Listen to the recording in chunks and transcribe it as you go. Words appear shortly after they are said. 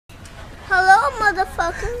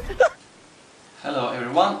Hello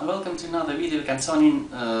everyone, welcome to another video concerning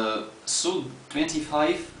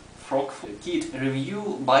Su-25 frog kit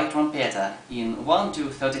review by Trumpeter in 1 to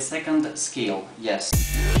 32nd scale, yes.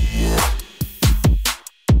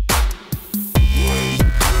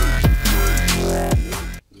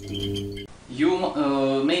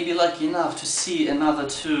 You may be lucky enough to see another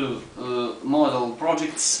two model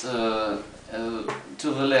projects to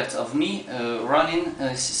the left of me running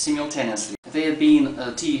simultaneously. They have been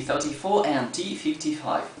T34 and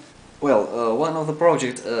T55. Well, one of the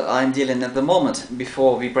projects I'm dealing at the moment,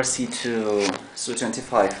 before we proceed to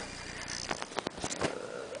Su-25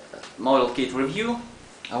 model kit review,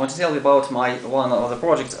 I want to tell you about one of the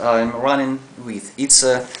projects I'm running with. It's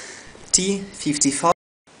a T55.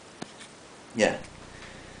 Yeah,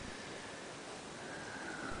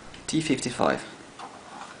 T55.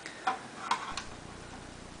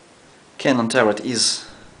 Cannon turret is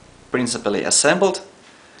principally assembled,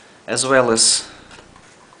 as well as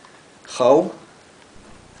hull,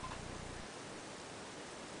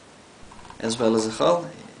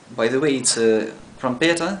 By the way, it's a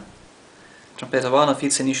Trumpeter one of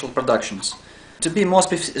its initial productions. To be more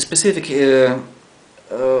specific,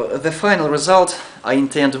 the final result I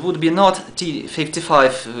intend would be not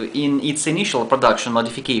T55 in its initial production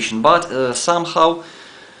modification, but somehow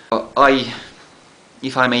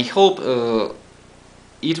if I may hope,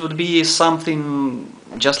 it would be something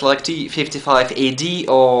just like T55 AD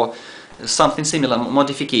or something similar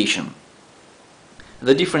modification.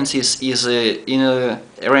 The difference is in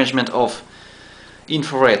arrangement of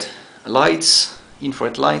infrared lights,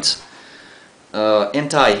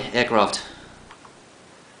 anti-aircraft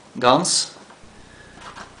guns.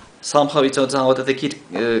 Somehow it turns out that the kit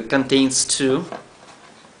contains two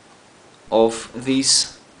of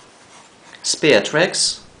these spare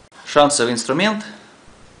tracks, chance of instrument,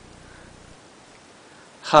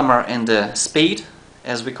 hammer and spade,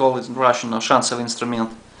 as we call it in Russian, or chance of instrument.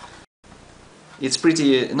 It's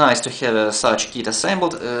pretty nice to have such kit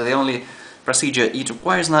assembled. The only procedure it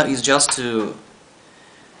requires now is just to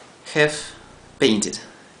have painted.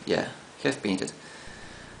 Yeah, have painted.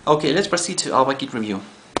 Okay, let's proceed to our kit review.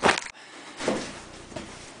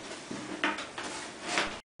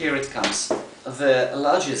 Here it comes. The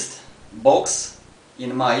largest box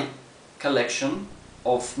in my collection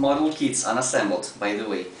of model kits unassembled, by the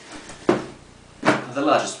way. The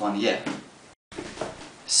largest one, yeah.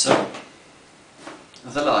 So,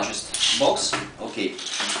 the largest box, okay.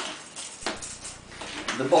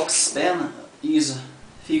 The box span is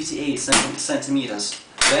 58 centimeters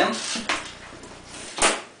length,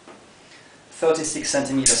 36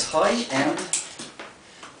 centimeters high, and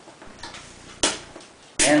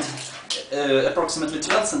approximately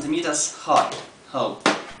 12 centimeters high.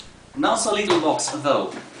 Not so little box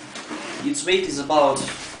though. Its weight is about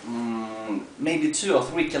maybe 2 or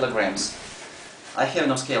 3 kilograms. I have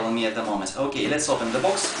no scale on me at the moment. Okay, let's open the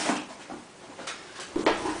box.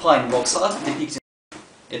 Fine box art depicting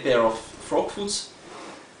a pair of frog foots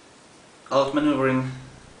outmaneuvering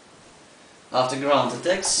after ground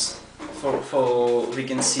attacks. We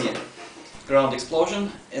can see ground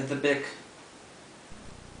explosion at the back.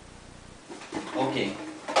 Okay,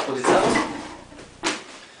 put it out.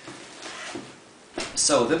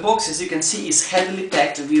 So the box, as you can see, is heavily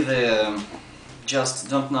packed with just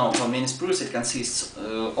don't know how many sprues it consists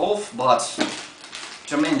of, but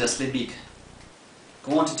tremendously big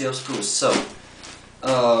quantity of sprues. So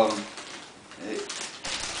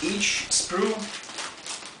each sprue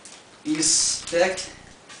is packed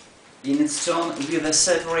in its turn with a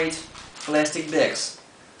separate plastic bags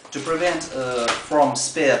to prevent from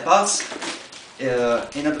spare parts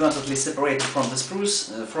inadvertently separated from the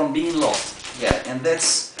sprues from being lost. Yeah, and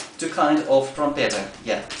that's two kind of Trumpeter.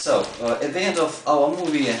 Yeah. So at the end of our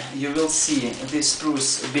movie, you will see these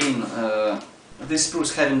sprues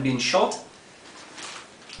having been shot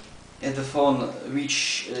at the phone,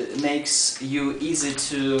 which makes you easy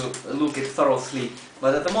to look at thoroughly.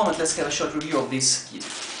 But at the moment, let's have a short review of this kit.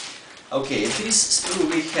 Okay, this sprue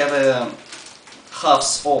we have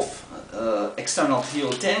halves of external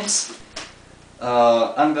fuel tanks,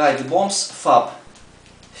 unguided bombs, FAB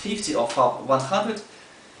 50 or FAB 100,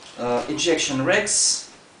 ejection racks,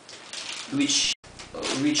 which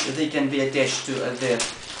they can be attached to the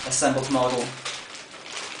assembled model.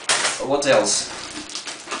 What else?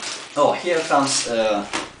 Oh, here comes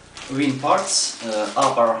wing parts,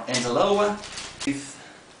 upper and lower, with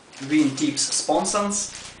wing tips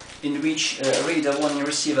sponsons, in which radar warning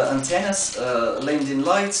receiver antennas, landing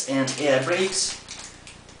lights and air brakes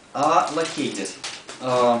are located.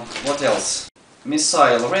 What else?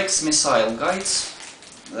 Missile racks, missile guides,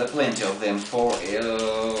 plenty of them for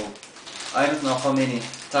I don't know how many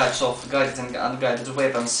types of guided and unguided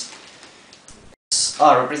weapons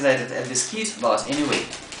are represented at this kit, but anyway.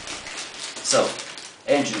 So,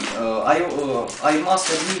 engine. I must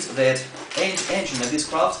admit that engine at this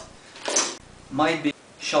craft might be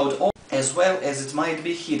showed off as well as it might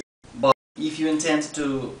be hidden. But if you intend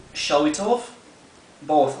to show it off,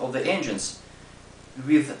 both of the engines,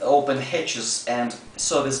 with open hatches and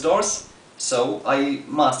service doors, so I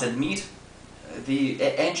must admit the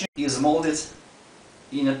engine is molded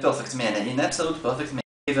in a perfect manner, in absolute perfect manner.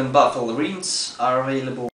 Even baffle rings are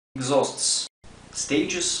available, exhausts,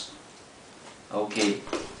 stages. Okay,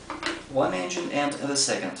 one engine and the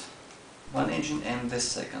second. One engine and the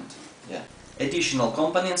second. Yeah. Additional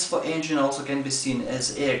components for engine also can be seen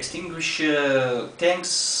as air extinguisher,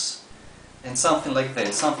 tanks, and something like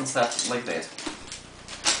that. Something stuff like that.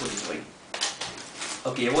 Put it away.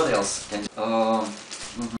 Okay, what else?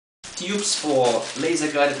 Tubes for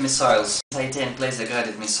laser-guided missiles, anti-tank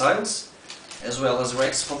laser-guided missiles, as well as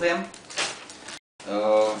racks for them.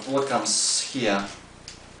 What comes here?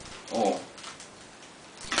 Oh,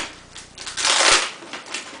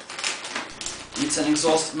 it's an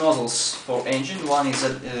exhaust nozzles for engine. One is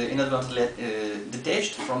inadvertently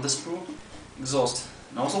detached from the sprue. Exhaust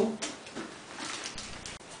nozzle.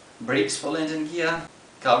 Brakes for landing gear.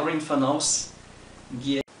 Covering for nose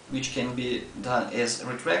gear, which can be done as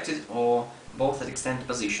retracted or both at extended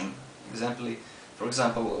position. For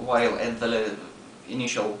example, while at the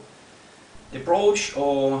initial approach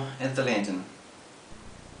or at the landing.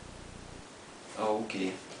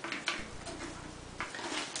 Okay.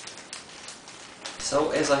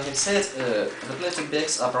 So, as I have said, the plastic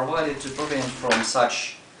bags are provided to prevent from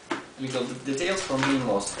such little details from being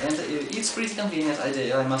lost, and it's pretty convenient.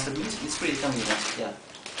 I must admit, it's pretty convenient. Yeah,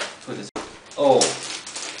 put it. Oh,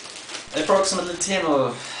 approximately 10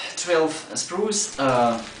 or 12 sprues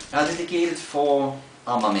are dedicated for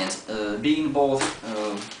armament, being both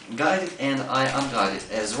guided and unguided,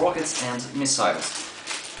 as rockets and missiles.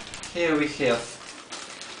 Here we have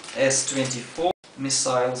S-24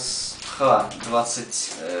 missiles,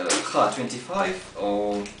 H-25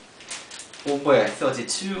 or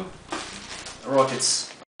UB-32 rockets,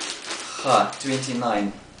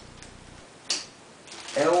 H-29L,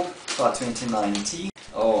 H-29T.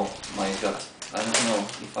 Oh my god, I don't know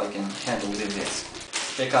if I can handle with this.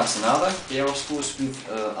 Here comes another pair of sprues with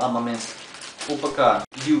armament, UPK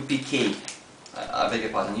UPK, I beg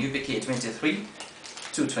your pardon, UPK 23,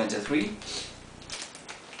 223,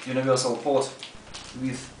 universal port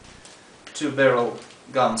with 2-barrel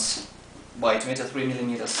guns by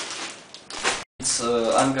 23mm. It's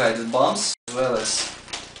unguided bombs as well as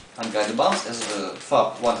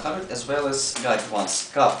FAB 100 as well as guided ones,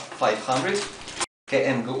 CAP 500,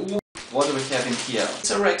 KMGU. What do we have in here?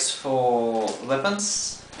 It's a racks for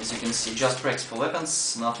weapons. As you can see, just racks for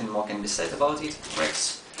weapons. Nothing more can be said about it.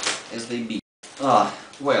 Racks as they be.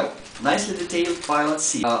 Well, nicely detailed pilot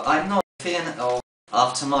seat. I'm not a fan of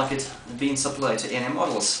aftermarket being supplied to any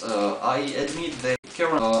models. I admit that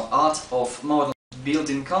current art of model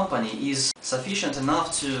building company is sufficient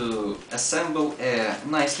enough to assemble a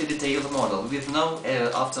nicely detailed model with no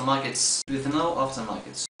aftermarkets.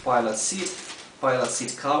 Pilot seat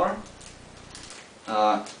cover.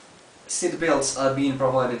 Seat belts are being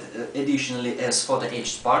provided additionally as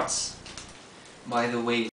photo-etched parts. By the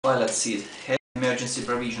way, pilot seat has emergency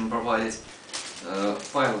provision provided,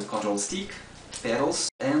 pilot control stick, pedals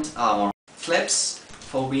and armor, flaps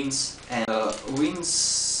for wings and wings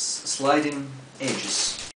sliding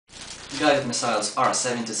edges. Guided missiles are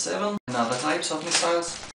 77 and other types of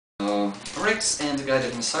missiles, racks and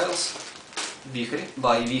guided missiles, Vikhri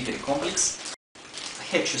by Vikhri Complex,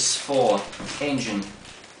 hatches for engine,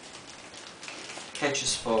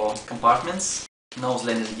 hatches for compartments, nose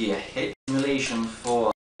landing gear head, simulation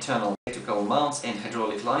for internal electrical mounts and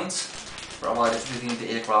hydraulic lines provided within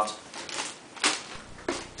the aircraft.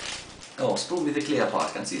 Oh, sprue with the clear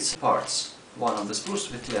part consists of parts. One of the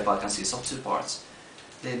sprues with clear part consists of 2 parts.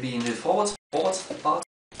 They being the forward part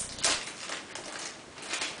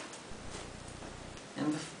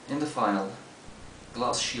and the final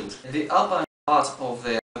glass shield. The upper part of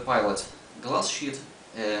the pilot glass shield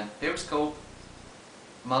periscope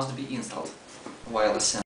must be installed while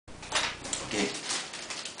assembling. Okay.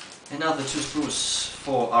 Another 2 sprues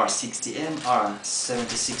for R60M,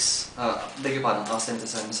 R76,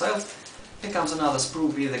 R77 missiles. Here comes another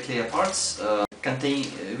sprue with the clear parts,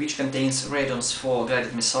 which contains radomes for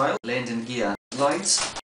guided missile, landing gear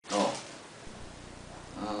lights,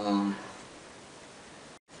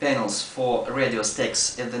 panels for radio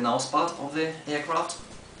stacks at the nose part of the aircraft.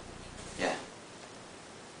 Yeah.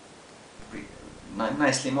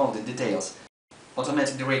 nicely molded details.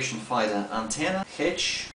 Automatic direction finder antenna,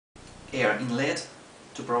 hatch, air inlet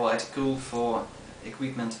to provide cool for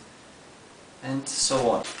equipment, and so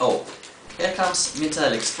on. Oh, here comes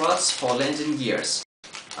metallic struts for landing gears.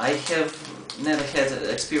 I have never had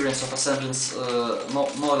experience of assembling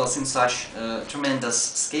models in such tremendous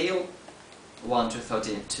scale, 1 to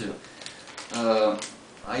 32.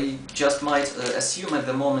 I just might assume at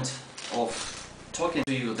the moment of talking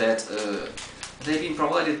to you that they've been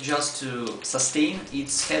provided just to sustain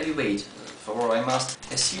its heavy weight, for I must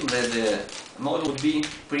assume that the model would be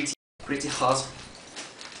pretty hard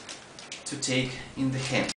to take in the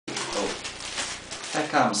hand. Oh, here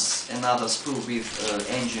comes another sprue with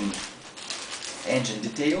engine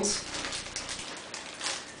details,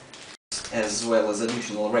 as well as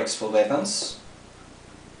additional racks for weapons.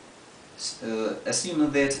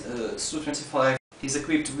 Assuming that Su-25 is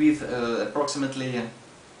equipped with approximately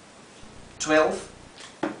 12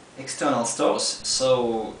 external stores,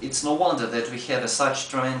 so it's no wonder that we have such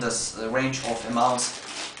tremendous range of amounts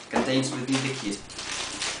contained within the kit.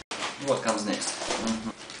 What comes next?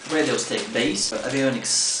 Radio stack base,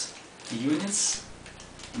 avionics units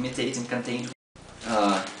imitating contained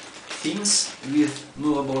fins with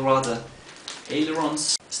movable rudder,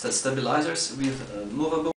 ailerons, stabilizers with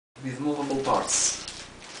movable parts.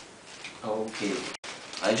 Okay,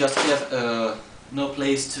 I just have no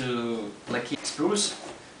place to locate sprues.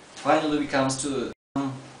 Finally we come to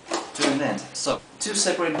an end. So, two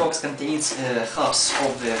separate boxes contains halves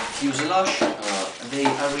of the fuselage. They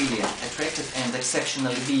are really attractive and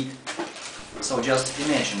exceptionally big. So just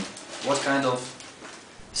imagine what kind of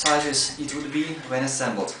sizes it would be when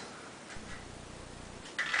assembled.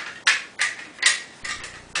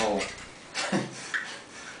 Oh.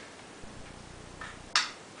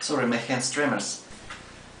 Sorry, my hands tremors.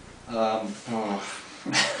 The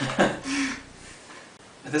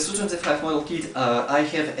Su-25 model kit I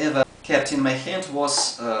have ever kept in my hand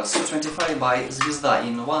was Su-25 by Zvezda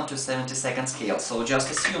in 1 to 72nd scale, so just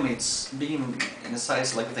assume it's been in a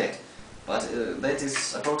size like that, but that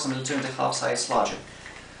is approximately 2.5 size larger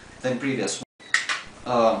than previous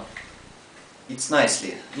one. It's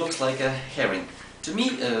nicely, looks like a herring. To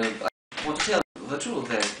me, I want to tell the truth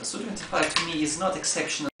that Su-25 to me is not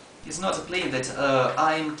exceptional. It's not a plane that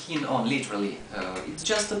I'm keen on, literally. It's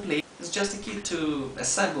just a plane, it's just a kit to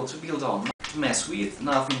assemble, to build on, not to mess with,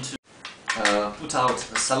 nothing to put out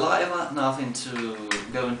saliva, nothing to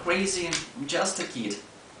going crazy, just a kit.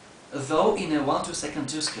 Though in a 1 to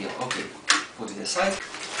 2 scale. Okay, put it aside.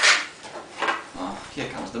 Here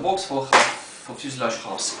comes the box for fuselage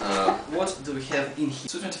halves. What do we have in here?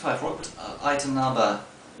 Su-25 rocket, item number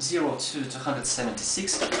 0 to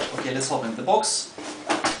 276. Okay, let's open the box.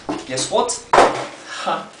 Guess what?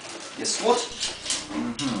 Ha! Guess what?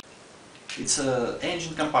 It's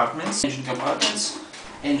engine compartments,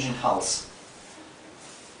 engine hulls,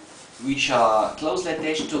 which are closely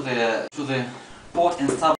attached to the port and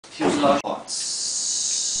stub fuselage parts.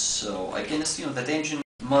 So I can assume that engine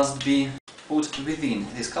must be put within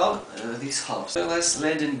this hulls. As well as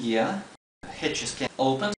landing gear, hatches can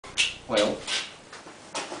open. Well,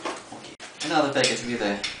 okay. Another package with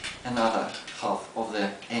another half of the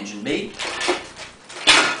engine bay.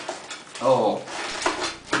 Oh,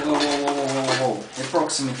 whoa.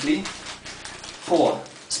 Approximately 4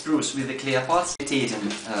 sprues with the clear parts,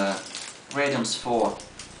 imitating radiums for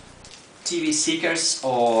TV seekers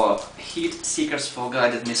or heat seekers for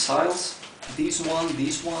guided missiles. This one,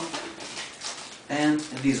 and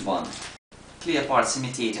this one. Clear parts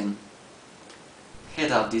imitating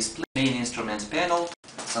head-up display, main instrument panel,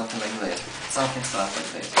 something like that. Something like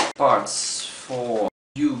that. Parts for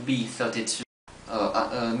UB-32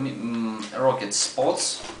 rocket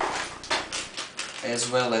spots, as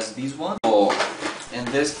well as this one. Oh, and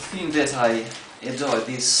the thing that I adore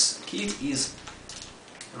this kit is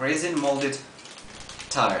resin molded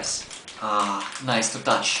tires. Nice to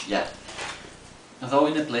touch, yeah. Though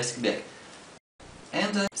in a plastic bag.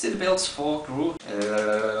 And seat belts for crew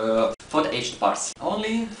for the aged parts.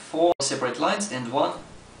 Only 4 separate lines and 1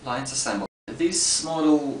 lines assembled. This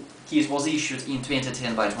model kit was issued in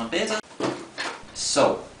 2010 by Trumpeter.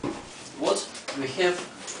 So, what we have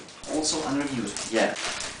also unreviewed. Yeah,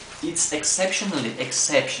 it's exceptionally big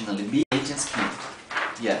engine scheme.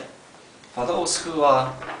 Yeah, for those who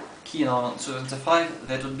are keen on Su-25,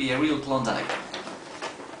 that would be a real Klondike.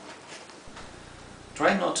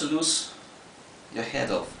 Try not to lose your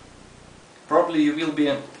head off. Probably you will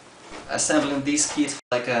be assembling this kit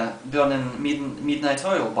like a burning midnight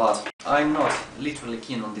oil, but I'm not literally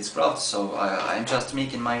keen on this craft, so I'm just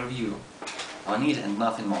making my review on it and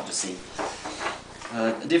nothing more to say.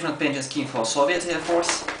 Different painting scheme for Soviet Air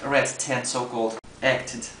Force, Red Tent so-called,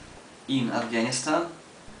 acted in Afghanistan.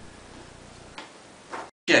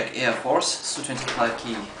 Czech Air Force,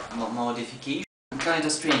 Su-25K modification. Kinda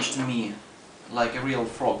strange to me, like a real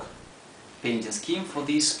frog painting scheme for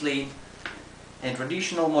this plane. And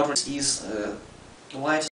traditional motor is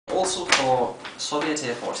white, also for Soviet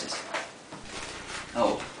Air Forces.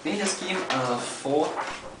 Oh, painting scheme for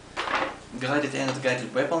guided and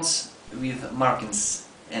unguided weapons with markings,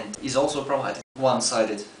 and is also provided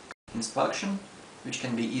one-sided instruction which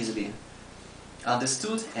can be easily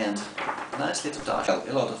understood and nicely to touch.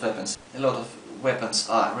 A lot of weapons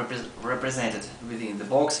are represented within the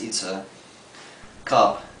box. It's a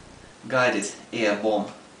KAP guided air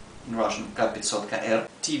bomb, in Russian K-500KR,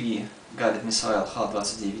 TV guided missile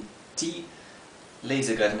H-29T,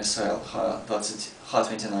 laser guided missile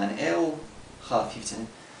H-29L,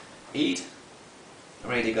 H-58,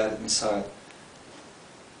 radio guided missile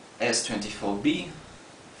S-24B,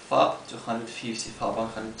 FAB-250,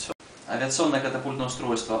 FAB-112. Авиационное катапультное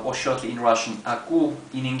устройство, or shortly in Russian АКУ,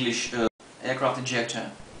 in English aircraft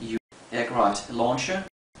ejector, aircraft launcher,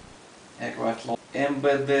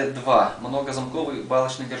 МБД-2, многозамковый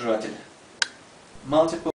балочный держатель,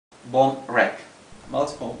 multiple bomb rack,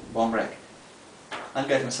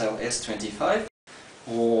 unguided missile S-25,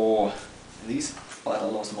 or this quite a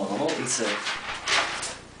lost model. It's a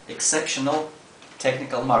exceptional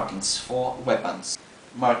technical markings for weapons,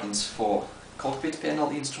 markings for cockpit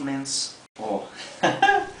panel instruments, or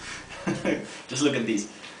just look at this.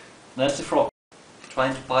 Nasty frog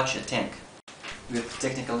trying to patch a tank with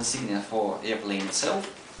technical insignia for airplane itself.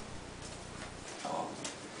 Oh.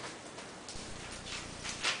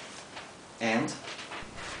 And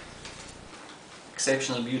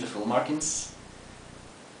exceptionally beautiful markings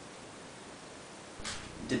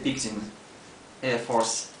depicting Air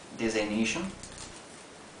Force designation.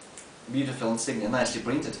 Beautiful insignia, nicely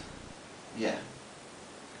printed. Yeah,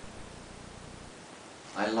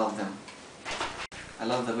 I love them. I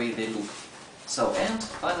love the way they look. So, and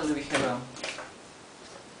finally we have an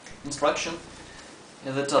instruction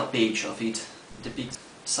at the top page of it depicts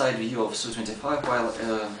side view of Su-25 while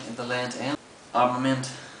in the land and armament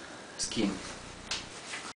scheme.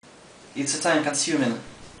 It's a time-consuming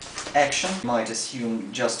action, you might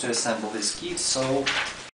assume, just to assemble this kit, so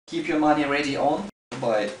keep your money ready on to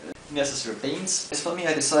buy necessary paints. As for me,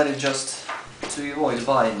 I decided just to avoid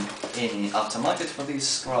buying any aftermarket for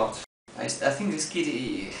this craft. I think this kit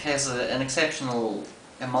has an exceptional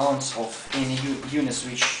amount of any units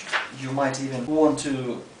which you might even want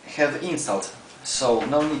to have installed, so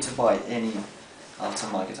no need to buy any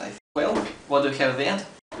aftermarket, I think. Well, what do we have at the end?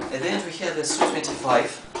 At the end we have the Su-25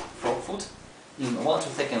 frog foot in 1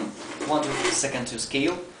 to second to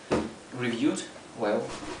scale, reviewed. Well,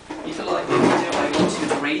 if you like the video, I want you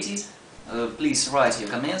to rate it. Please write your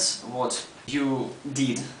comments, what you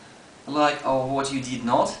did like or what you did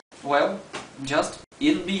not. Well, just,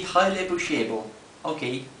 it'll be highly appreciable.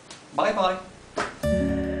 Okay, bye bye.